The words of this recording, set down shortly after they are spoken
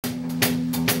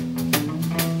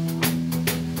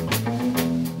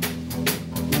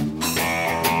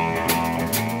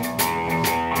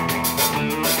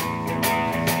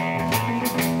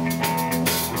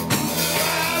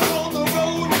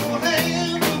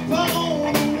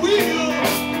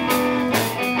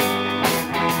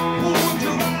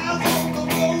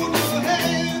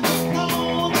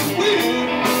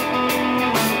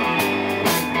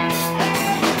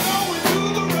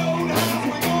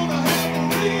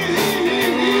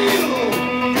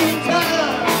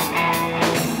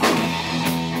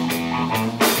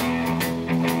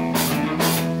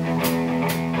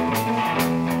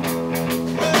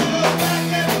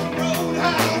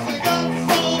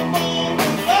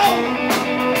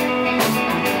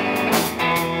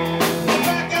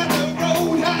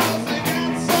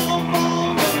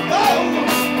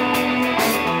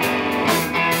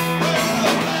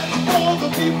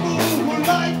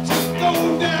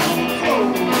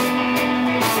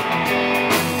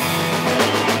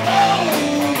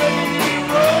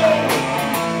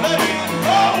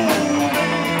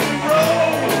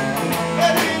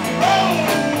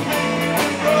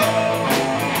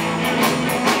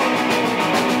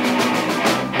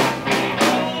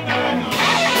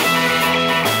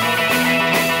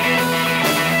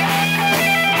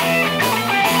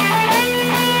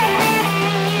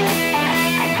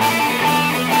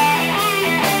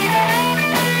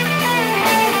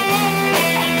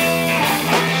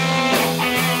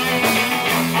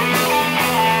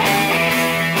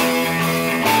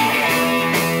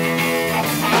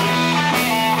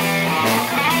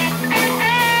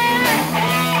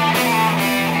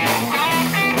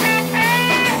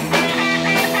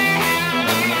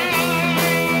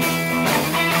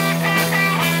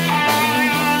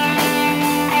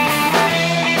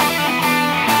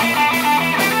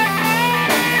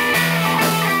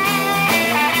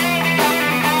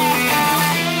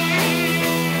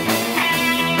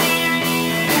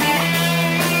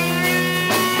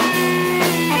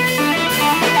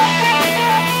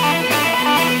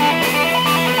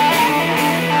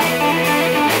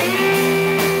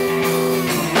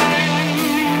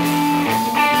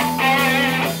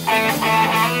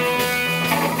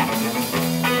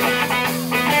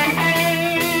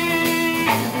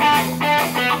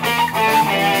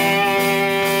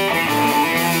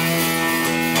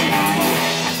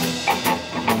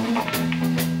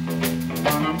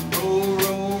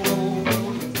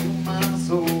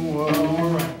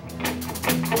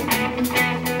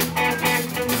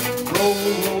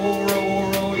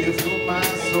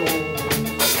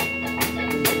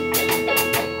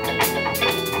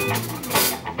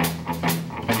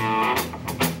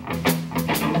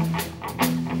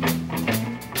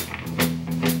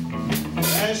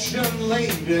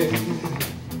lady,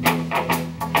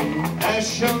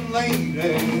 ask young lady,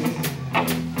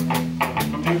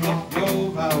 give up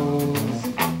your vows,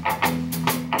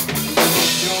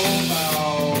 your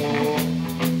vows.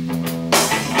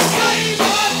 Play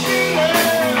my feeling,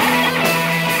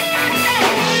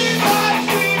 play my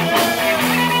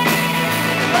feeling,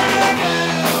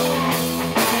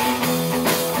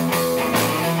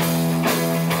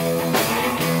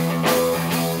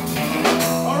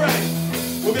 all right,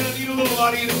 we're gonna need a little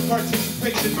audience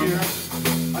participation here.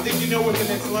 I think you know what the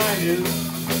next line is.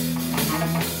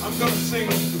 I'm going to sing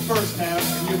the first half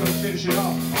and you're going to finish it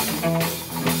off.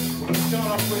 We're going to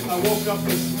start off with I woke up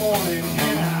this morning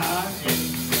and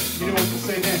you know what to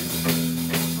say next.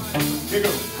 Here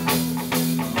goes.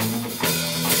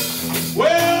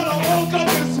 Well, I woke up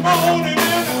this morning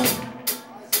and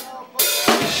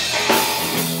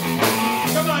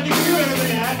come on, you can do better than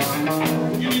that.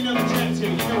 Give me another chance here.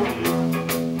 You know what it is.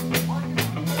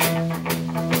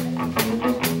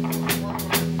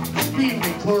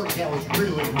 Clerk, that was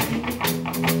really neat.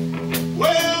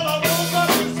 Well, I woke up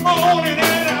this morning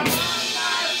and I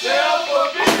myself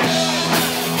again.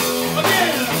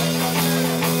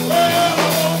 Well, I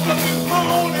woke up this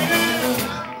morning and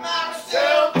I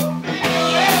myself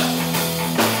again.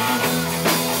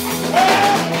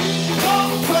 Well,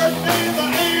 some birthdays the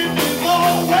end is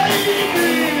always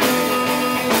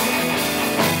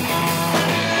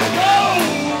go,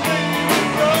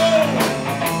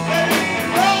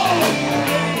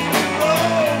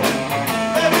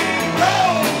 baby, go.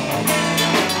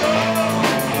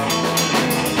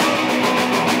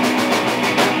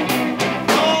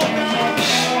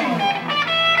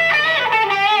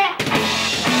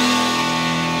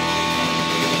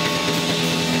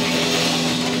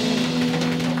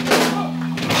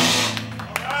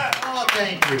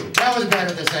 Thank you. That was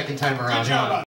better the second time around. Good job.